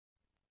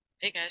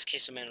Hey guys,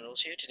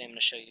 Quesomanrulz here. Today I'm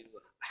going to show you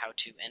how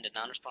to end a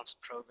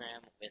non-responsive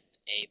program with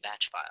a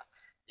batch file.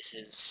 This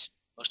is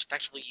most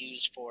effectively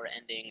used for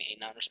ending a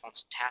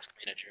non-responsive task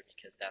manager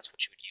because that's what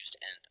you would use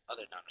to end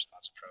other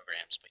non-responsive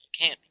programs, but you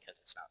can't because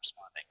it's not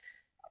responding,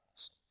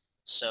 obviously.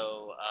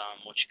 So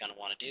what you're going to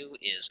want to do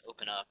is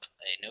open up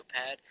a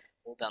notepad,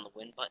 hold down the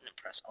Win button and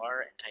press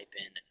R and type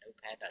in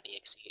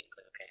notepad.exe and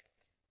click OK.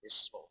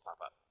 This is what will pop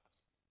up.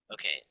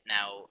 Okay,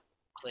 now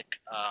click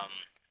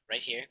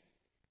right here.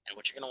 And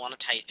what you're going to want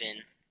to type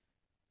in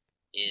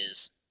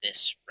is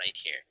this right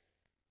here.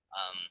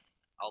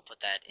 I'll put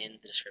that in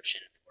the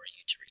description for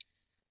you to read.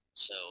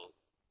 So,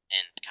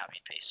 and copy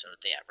and paste. So,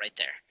 yeah, right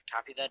there.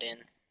 Copy that in.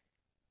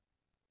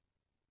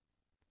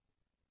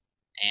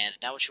 And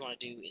now what you want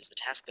to do is the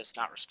task that's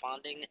not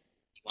responding,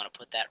 you want to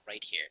put that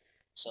right here.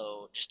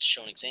 So, just to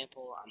show an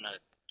example, I'm going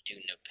to do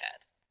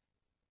Notepad.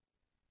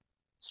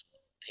 So,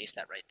 paste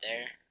that right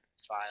there.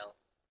 File,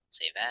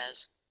 save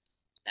as.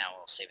 Now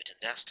I'll save it to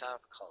the desktop,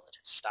 call it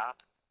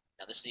stop.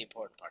 Now this is the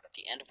important part. At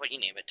the end of what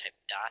you name it, type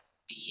 .bat.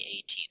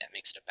 That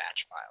makes it a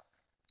batch file.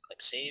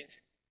 Click save.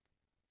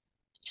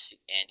 You see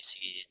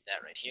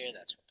that right here.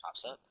 That's what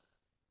pops up.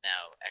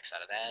 Now X out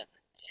of that,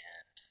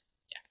 and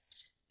yeah.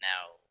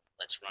 Now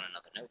let's run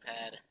another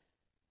notepad.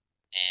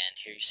 And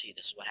here you see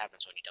this is what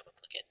happens when you double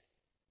click it.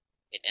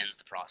 It ends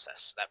the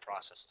process. That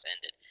process is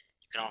ended.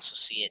 You can also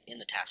see it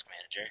in the task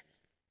manager.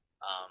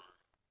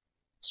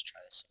 Let's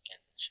try this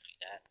again. Show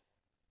you that.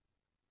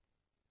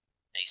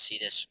 Now you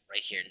see this right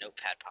here,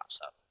 notepad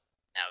pops up.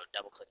 Now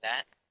double click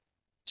that,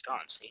 it's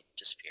gone, see, it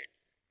disappeared.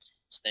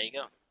 So there you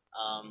go.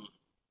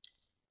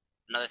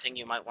 Another thing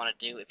you might want to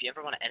do, if you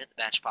ever want to edit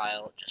the batch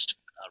file, just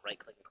right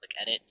click and click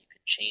edit. You can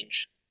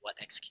change what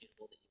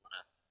executable that you want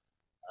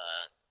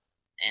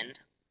to end.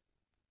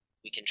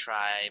 We can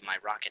try my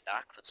rocket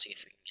doc. Let's see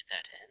if we can get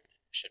that to end.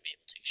 Should be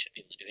able to. You should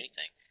be able to do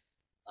anything.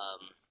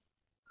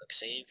 Click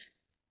save,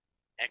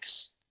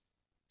 X,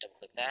 double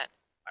click that,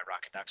 my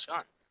rocket doc's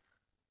gone.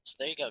 So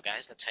there you go,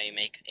 guys. That's how you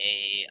make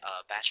a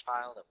batch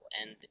file that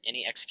will end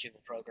any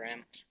executable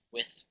program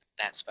with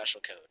that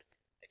special code.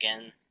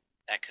 Again,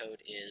 that code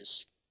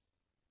is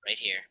right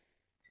here.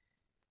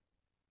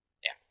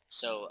 Yeah.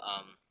 So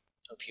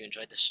hope you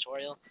enjoyed this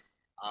tutorial.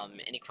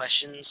 Any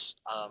questions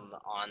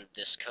on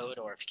this code,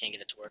 or if you can't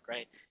get it to work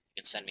right,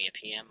 you can send me a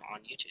PM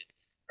on YouTube.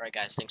 Alright,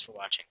 guys. Thanks for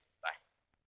watching.